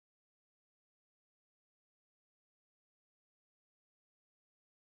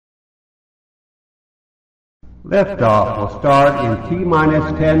Liftoff will start in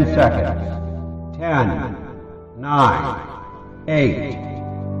T-minus 10 seconds. 10, 9, 8,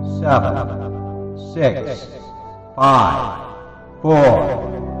 7, 6, 5,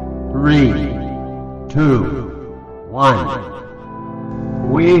 4, 3, 2,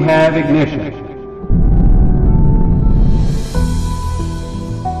 1. We have ignition.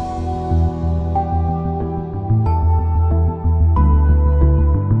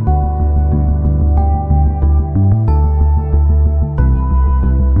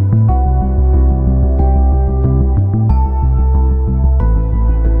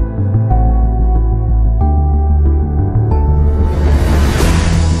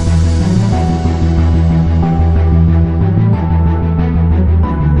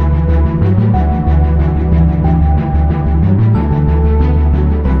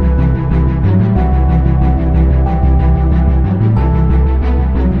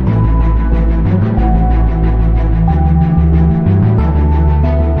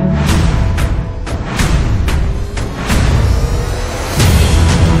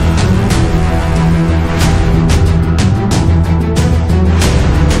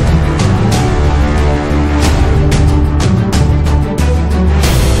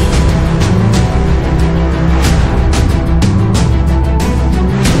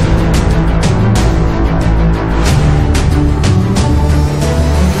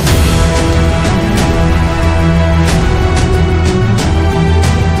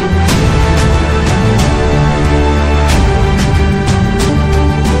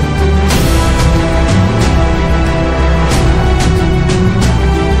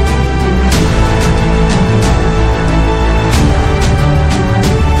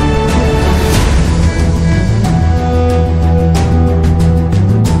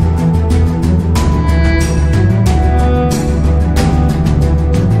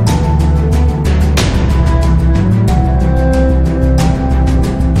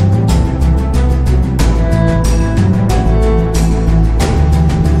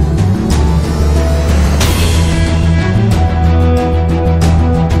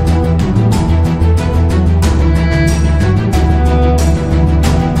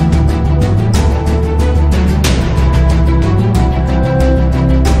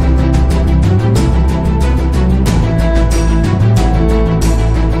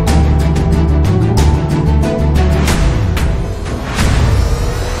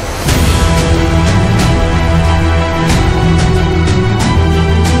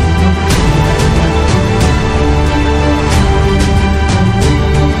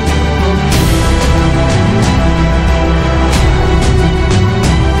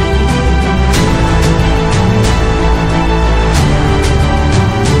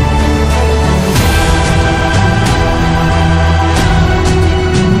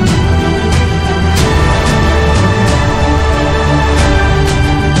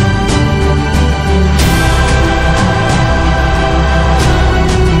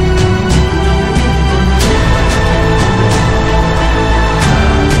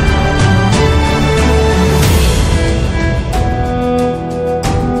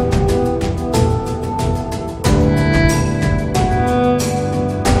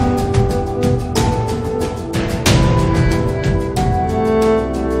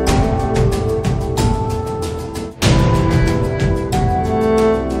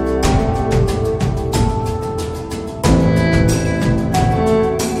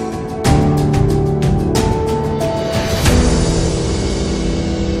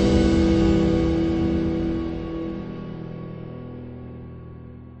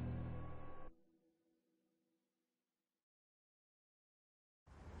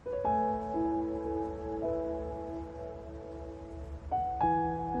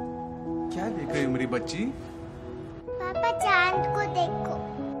 क्या देख रही हो मेरी बच्ची? पापा चांद को देखो।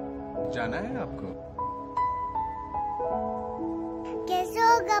 जाना है आपको? कैसे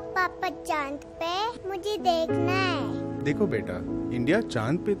होगा पापा चांद पे? मुझे देखना है। देखो बेटा, इंडिया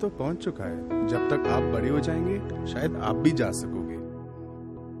चांद पे तो पहुंच चुका है। जब तक आप बड़े हो जाएंगे शायद आप भी जा सकोगे।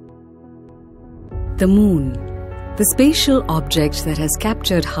 The moon, the spatial object that has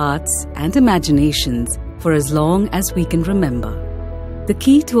captured hearts and imaginations for as long as we can remember. The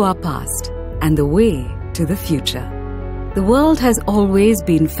key to our past and the way to the future. The world has always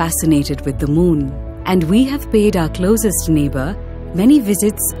been fascinated with the moon, and we have paid our closest neighbor many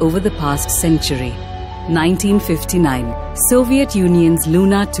visits over the past century. 1959, Soviet Union's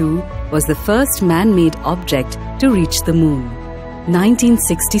Luna 2 was the first man-made object to reach the moon.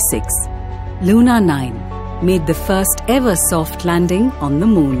 1966, Luna 9 made the first ever soft landing on the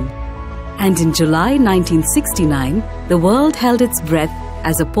moon. And in July 1969, the world held its breath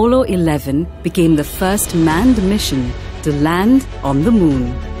as Apollo 11 became the first manned mission to land on the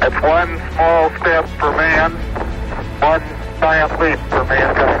moon. It's one small step for man, one giant leap for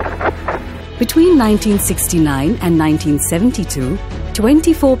mankind. Between 1969 and 1972,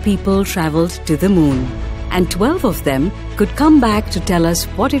 24 people traveled to the moon, and 12 of them could come back to tell us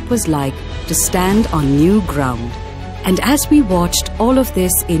what it was like to stand on new ground. And as we watched all of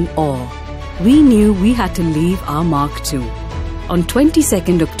this in awe, we knew we had to leave our mark too. On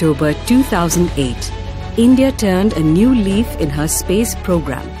 22nd October 2008, India turned a new leaf in her space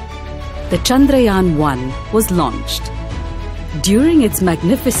program. The Chandrayaan 1 was launched. During its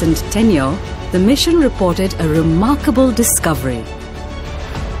magnificent tenure, the mission reported a remarkable discovery.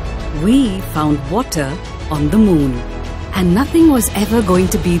 We found water on the moon, and nothing was ever going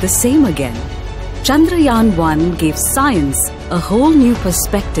to be the same again. Chandrayaan 1 gave science a whole new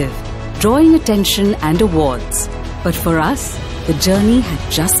perspective, drawing attention and awards. But for us, the journey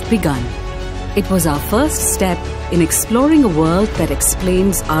had just begun. It was our first step in exploring a world that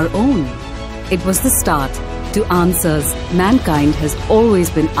explains our own. It was the start to answers mankind has always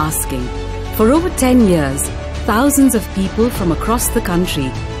been asking. For over 10 years, thousands of people from across the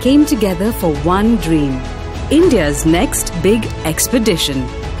country came together for one dream: India's next big expedition.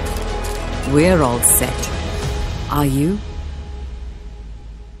 We're all set. Are you?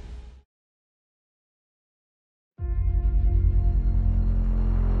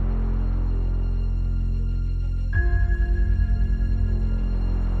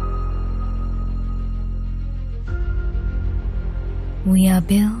 We are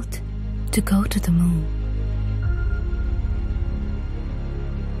built to go to the moon.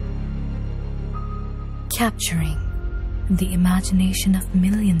 Capturing the imagination of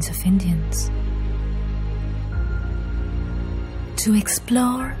millions of Indians. To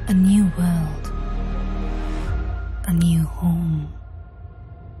explore a new world, a new home.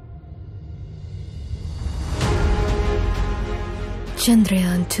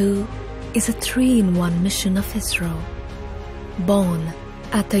 Chandrayaan 2 is a 3-in-1 mission of ISRO. Born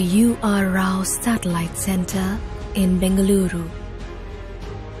at the U.R. Rao Satellite Center in Bengaluru.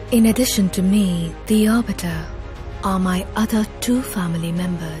 In addition to me, the orbiter, are my other 2 family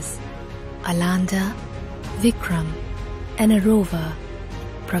members, a lander, Vikram, and a rover,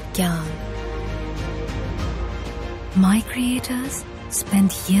 Pragyan. My creators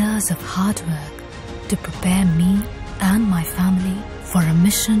spent years of hard work to prepare me and my family for a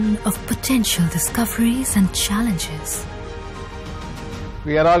mission of potential discoveries and challenges.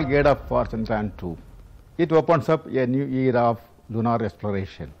 We are all geared up for Chandrayaan 2. It opens up a new era of lunar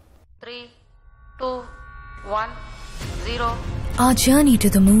exploration. 3, 2, 1, 0. Our journey to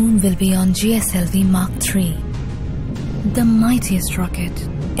the moon will be on GSLV Mark III, the mightiest rocket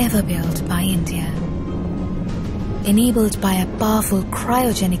ever built by India. Enabled by a powerful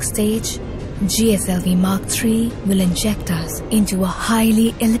cryogenic stage, GSLV Mark III will inject us into a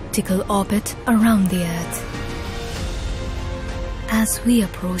highly elliptical orbit around the Earth. As we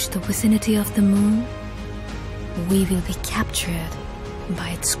approach the vicinity of the moon, we will be captured by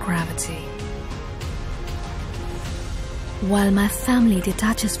its gravity. While my family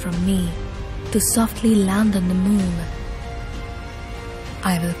detaches from me to softly land on the moon,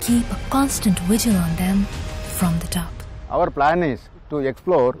 I will keep a constant vigil on them from the top. Our plan is to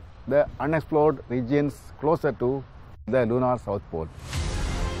explore the unexplored regions closer to the lunar South Pole.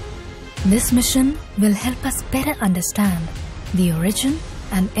 This mission will help us better understand the origin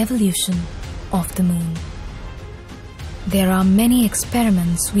and evolution of the moon. There are many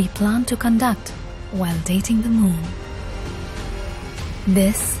experiments we plan to conduct while dating the moon.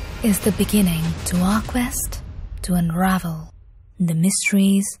 This is the beginning to our quest to unravel the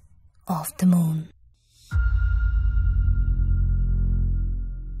mysteries of the moon.